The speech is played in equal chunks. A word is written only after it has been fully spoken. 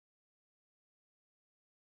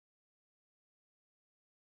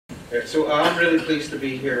So I'm really pleased to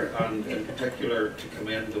be here, and in particular to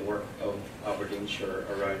commend the work of Aberdeenshire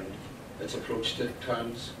around its approach to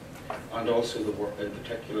towns, and also the work, in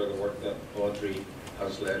particular, the work that Audrey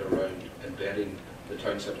has led around embedding the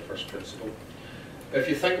town centre first principle. If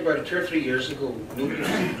you think about it, 2 or 3 years ago, nobody was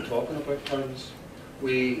even talking about towns.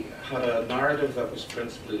 We had a narrative that was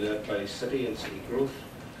principally led by city and city growth,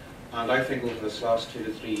 and I think over this last 2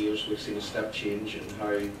 to 3 years we've seen a step change in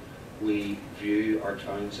how we view our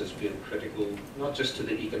towns as being critical, not just to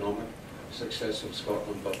the economic success of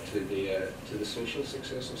Scotland, but to the social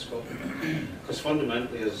success of Scotland. Because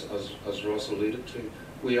fundamentally, as Ross alluded to,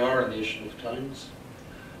 we are a nation of towns.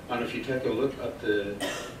 And if you take a look at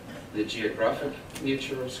the geographic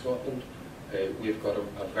nature of Scotland, we've got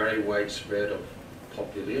a very wide spread of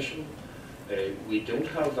population. We don't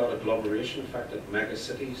have that agglomeration effect that mega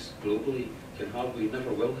cities globally can have. We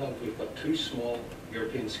never will have. We've got 2 small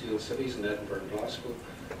European scale cities in Edinburgh and Glasgow,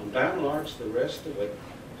 and by and large the rest of it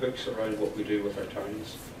hooks around what we do with our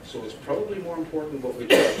towns. So it's probably more important what we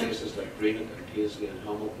do in places like Greenock and Paisley and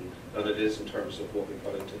Hamilton than it is in terms of what we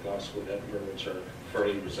put into Glasgow and Edinburgh, which are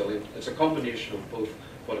fairly resilient. It's a combination of both,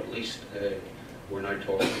 but at least we're now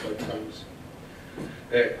talking about towns.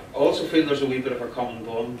 I also feel there's a wee bit of a common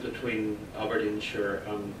bond between Aberdeenshire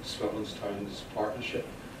and Scotland's Towns Partnership.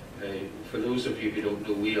 For those of you who don't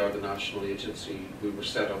know, we are the national agency. We were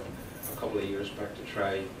set up a couple of years back to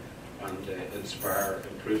try and inspire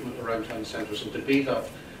improvement around town centres, and to be that,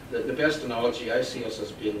 the best analogy I see us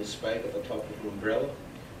as being the spike at the top of an umbrella,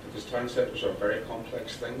 because town centres are very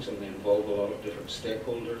complex things and they involve a lot of different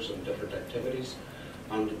stakeholders and different activities,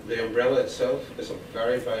 and the umbrella itself is a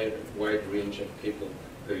very, very wide range of people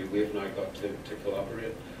who we've now got to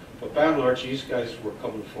collaborate. But by and large, you guys were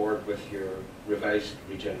coming forward with your revised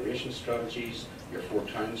regeneration strategies, your 4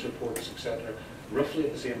 towns reports, etc., roughly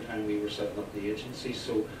at the same time we were setting up the agency.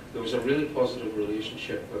 So there was a really positive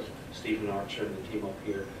relationship with Stephen Archer and the team up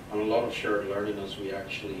here, and a lot of shared learning as we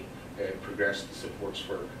actually progressed the supports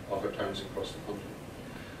for other towns across the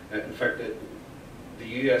country. In fact,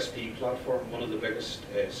 the USP platform, one of the biggest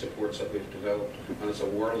supports that we've developed, and it's a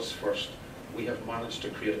world's first, we have managed to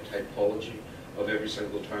create a typology of every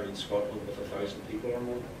single town in Scotland with 1,000 people or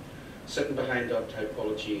more. Sitting behind that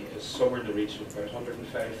typology is somewhere in the region of about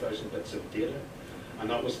 105,000 bits of data, and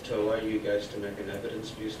that was to allow you guys to make an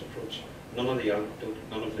evidence-based approach. None of the anecdote,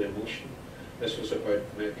 none of the emotion. This was about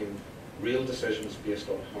making real decisions based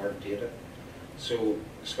on hard data. So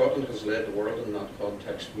Scotland has led the world in that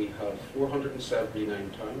context. We have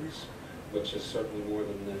 479 towns, which is certainly more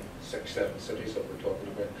than the 6-7 cities that we're talking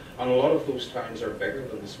about. And a lot of those towns are bigger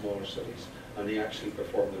than the smaller cities, and they actually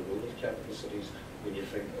perform the role of capital cities when you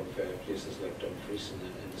think of places like Dumfries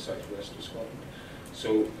in the southwest of Scotland.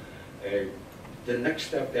 So the next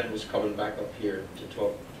step then was coming back up here to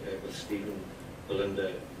talk with Stephen,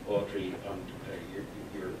 Belinda, Audrey, and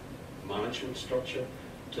your management structure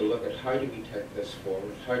to look at how do we take this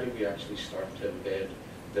forward, how do we actually start to embed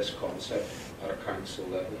this concept at a council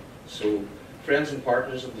level. So friends and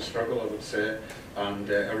partners in the struggle, I would say, and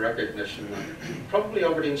a recognition that probably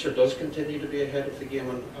Aberdeenshire does continue to be ahead of the game.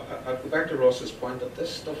 And I'll go back to Ross's point that this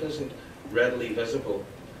stuff isn't readily visible,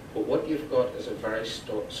 but what you've got is a very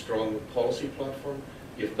strong policy platform.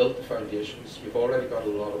 You've built the foundations, you've already got a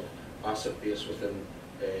lot of asset base within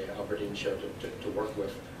Aberdeenshire to work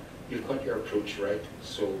with. You've got your approach right,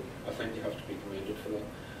 so I think you have to be commended for that.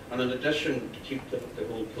 And in addition, to keep the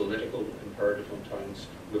whole political imperative on towns,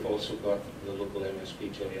 we've also got the local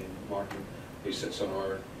MSP, Gillian Martin, who sits on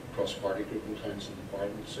our cross-party group in towns in the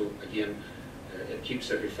Parliament. So again, it keeps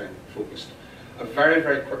everything focused. A very,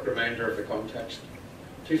 very quick reminder of the context.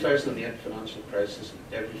 2008 financial crisis,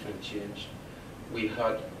 everything changed. We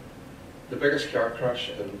had the biggest car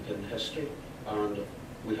crash in history, and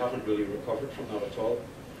we haven't really recovered from that at all.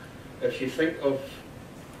 If you think of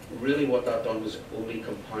really what that done was only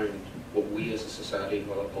compound what we as a society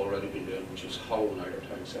have already been doing, which is hollowing out our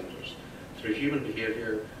town centres. Through human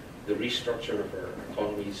behaviour, the restructuring of our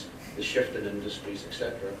economies, the shift in industries,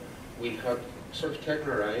 etc., we had sort of taken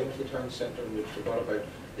our eye off the town centre and we forgot about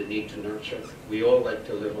the need to nurture. We all like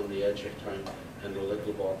to live on the edge of town in a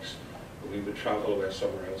little box. We would travel away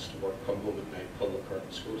somewhere else to work, come home at night, pull the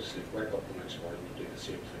curtains, go to sleep, wake up the next morning to do the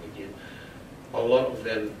same thing again. A lot of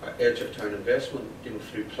then edge of town investment,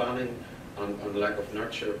 through planning and lack of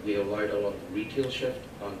nurture, we allowed a lot of retail shift,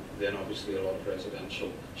 and then obviously a lot of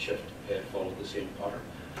residential shift followed the same pattern.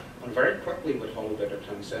 And very quickly with hollowed out our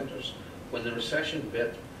town centres. When the recession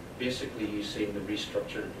bit, basically you seen the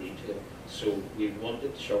restructure of retail. So we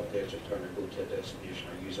wanted to shop the edge of town or go to a destination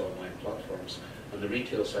or use online platforms, and the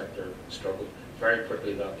retail sector struggled. Very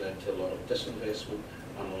quickly that led to a lot of disinvestment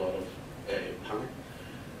and a lot of panic.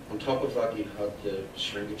 On top of that, you had the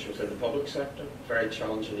shrinkage within the public sector, very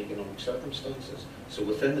challenging economic circumstances. So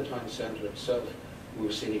within the town centre itself, we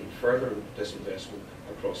were seeing even further disinvestment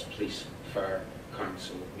across police, fire,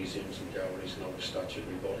 council, museums and galleries and other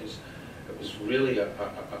statutory bodies. It was really a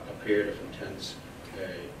period of intense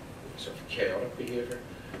sort of chaotic behaviour.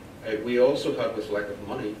 We also had, with lack of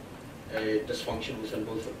money, dysfunction within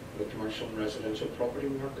both the commercial and residential property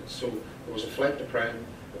markets. So there was a flight to prime.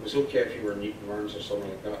 It was okay if you were in Newton Mearns or something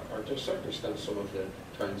like that, or to a certain extent some of the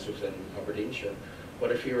towns within Aberdeenshire.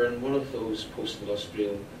 But if you were in one of those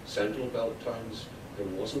post-industrial central belt towns, there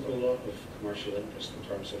wasn't a lot of commercial interest in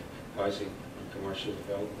terms of housing and commercial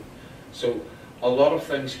development. So a lot of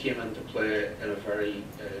things came into play in a very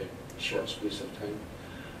short space of time.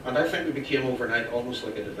 And I think we became overnight almost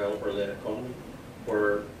like a developer-led economy,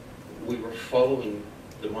 where we were following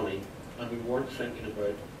the money and we weren't thinking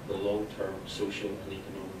about the long-term social and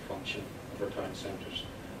economic function of our town centres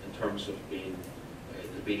in terms of being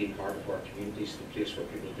the beating heart of our communities, the place where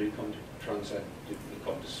people do come to transact, they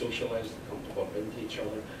come to socialise, they come to bump into each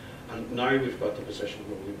other. And now we've got the position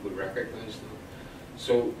where we recognise that.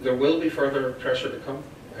 So there will be further pressure to come.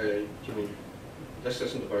 You know, this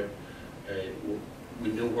isn't about we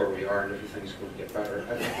know where we are and everything's going to get better.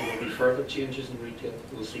 I think there will be further changes in retail.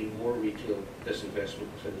 We'll see more retail disinvestment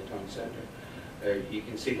within the town centre. You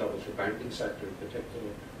can see that with the banking sector in particular,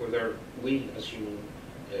 where we as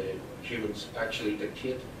humans actually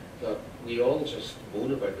dictate that we all just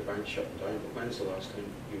moan about the bank shutting down, but when's the last time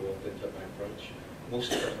you walked into a bank branch?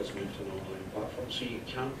 Most of it has moved to an online platform, so you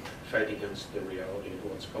can't fight against the reality of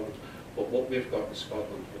what's coming. But what we've got in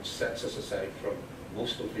Scotland, which sets us aside from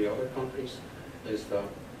most of the other countries, is that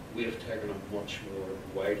we have taken a much more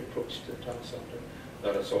wide approach to the town centre,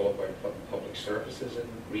 that it's all about putting public services in.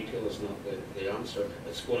 Retail is not the answer.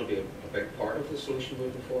 It's going to be a big part of the solution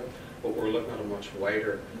moving forward, but we're looking at a much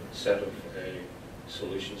wider set of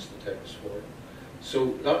solutions to take us forward.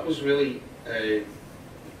 So that was really the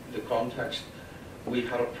context. We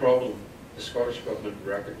had a problem. The Scottish Government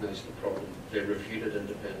recognised the problem. They reviewed it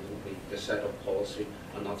independently. They set up policy,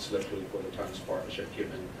 and that's literally where the Towns Partnership came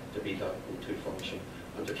in, to be that go-to function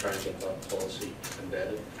and to try and get that policy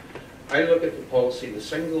embedded. I look at the policy, the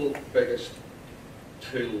single biggest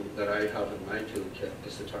tool that I have in my toolkit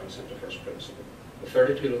is the Town Centre First Principle. The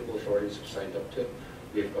 32 local authorities have signed up to it.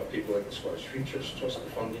 We've got people like the Scottish Futures Trust, the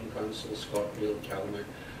Funding Council, ScotRail, Calumet,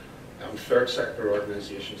 third sector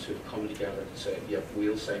organisations who have come together to say, yep,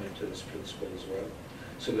 we'll sign up to this principle as well.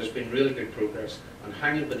 So there's been really good progress, and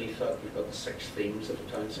hanging beneath that we've got the 6 themes of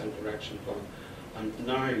the Town Centre Action Plan, and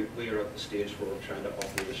now we are at the stage where we're trying to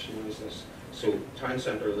operationalise this. So town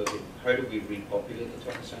centre living, how do we repopulate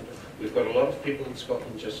the town centre? We've got a lot of people in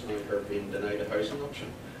Scotland just now who are being denied a housing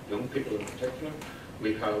option, young people in particular.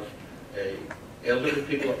 We have elderly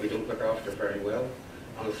people that we don't look after very well,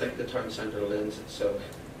 and I think the town centre lends itself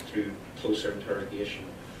through closer interrogation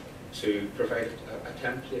to provide a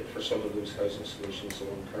template for some of those housing solutions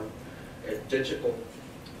long term. Digital,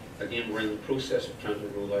 again, we're in the process of trying to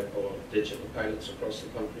roll out a lot of digital pilots across the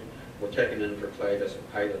country. We're taking Inverclyde as a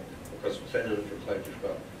pilot because within Inverclyde you've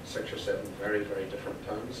got 6 or 7 very, very different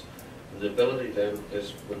towns. And the ability then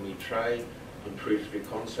is when we try and prove through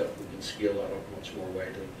concept, we can scale that up much more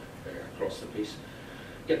widely across the piece.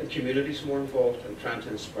 Getting communities more involved and trying to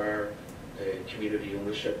inspire community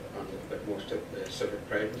ownership and a bit more civic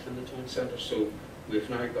pride within the town centre. So we've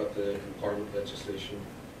now got the empowerment legislation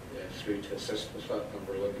through to assist with that, and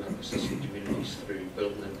we're looking at assisting communities through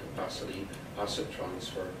building in capacity, asset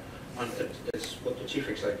transfer, and it's what the Chief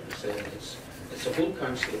Executive said, it's a whole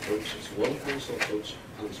council approach, it's one council approach,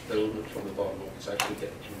 and it's building it from the bottom up. It's actually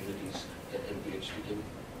getting communities engaged again.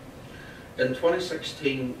 In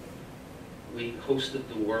 2016, we hosted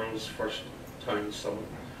the world's first town summit.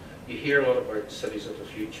 You hear a lot about cities of the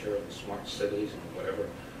future and smart cities and whatever.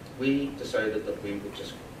 We decided that we would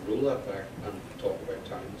just roll that back and talk about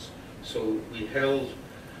towns. So we held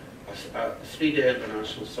a 3-day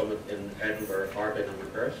international summit in Edinburgh, Aberdeen and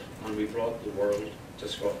Magrath, and we brought the world to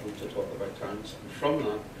Scotland to talk about towns. And from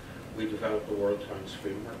that, we developed the World Towns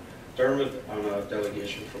Framework. Dermot and a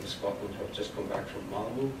delegation from Scotland have just come back from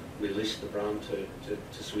Malmo. We leased the brand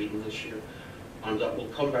to Sweden this year, and that will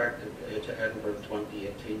come back to Edinburgh in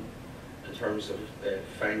 2018 in terms of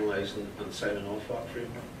finalising and signing off that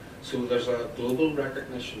framework. So there's a global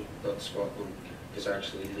recognition that Scotland is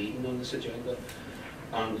actually leading on this agenda,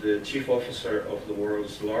 and the Chief Officer of the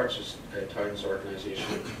world's largest towns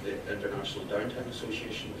organisation, the International Downtown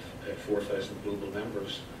Association with 4,000 global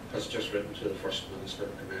members, has just written to the First Minister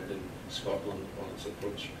commending Scotland on its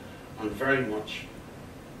approach, and very much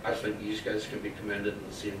I think you guys can be commended on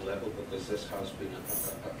the same level, because this has been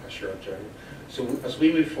a shared journey. So as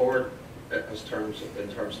we move forward in terms of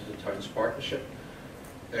the town's partnership,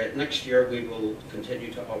 next year we will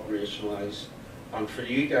continue to operationalise, and for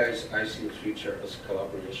you guys I see the future as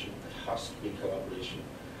collaboration. It has to be collaboration.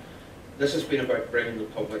 This has been about bringing the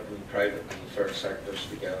public and the private and the third sectors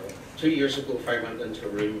together. 2 years ago, if I went into a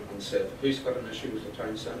room and said, who's got an issue with the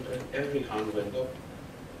town centre? Every hand went up.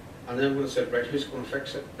 And then when I said, right, who's going to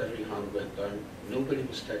fix it? Every hand went down. Nobody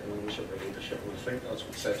was taking ownership or leadership, and I think that's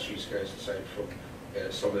what sets you guys aside from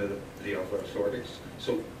some of the other authorities.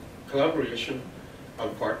 So collaboration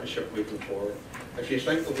and partnership moving forward. If you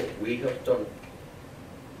think of what we have done,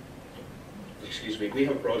 we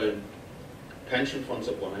have brought in pension funds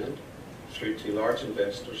at one end, through to large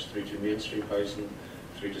investors, through to mainstream housing,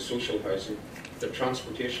 through to social housing. The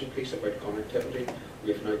transportation piece about connectivity,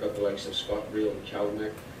 we've now got the likes of ScotRail and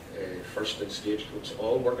Calmec, First and Stagecoach,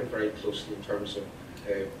 all working very closely in terms of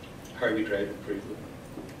how we drive improvement.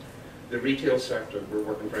 The retail sector, we're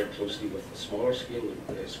working very closely with the smaller scale,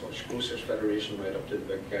 the Scottish Grocers Federation, right up to the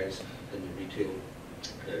big guys in the retail,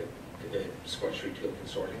 Scottish Retail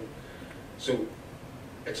Consortium. So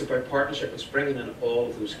it's about partnership, it's bringing in all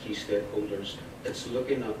of those key stakeholders, it's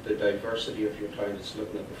looking at the diversity of your town, it's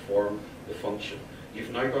looking at the form, the function.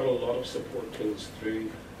 You've now got a lot of support tools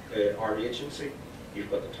through our agency. You've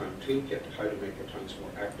got the town toolkit, how to make your towns more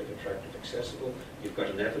active, attractive, accessible. You've got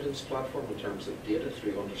an evidence platform in terms of data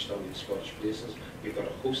through understanding Scottish places. You've got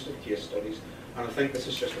a host of case studies, and I think this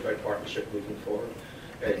is just about partnership moving forward.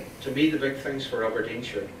 To me, the big things for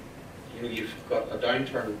Aberdeenshire, you've got a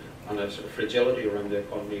downturn and a sort of fragility around the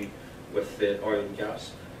economy with the oil and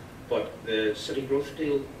gas, but the city growth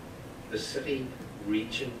deal, the city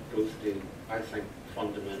region growth deal, I think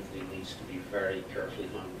fundamentally needs to be very carefully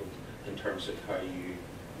handled in terms of how you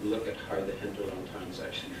look at how the hinterland towns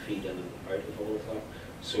actually feed in and out of all of that.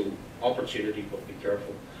 So opportunity, but be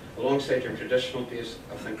careful. Alongside your traditional base,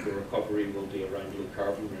 I think the recovery will be around low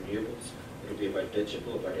carbon renewables. It'll be about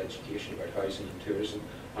digital, about education, about housing and tourism,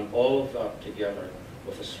 and all of that together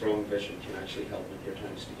with a strong vision can actually help knit your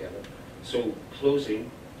towns together. So closing,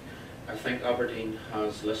 I think Aberdeen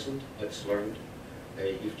has listened, it's learned.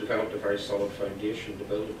 You've developed a very solid foundation to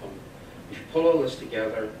build upon. If you pull all this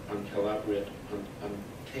together and collaborate and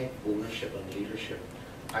take ownership and leadership,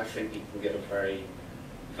 I think you can get a very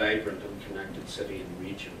vibrant and connected city and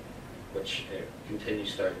region which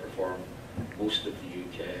continues to outperform most of the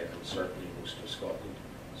UK and certainly most of Scotland.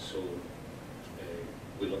 So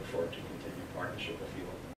we look forward to continued partnership with you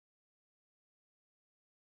all.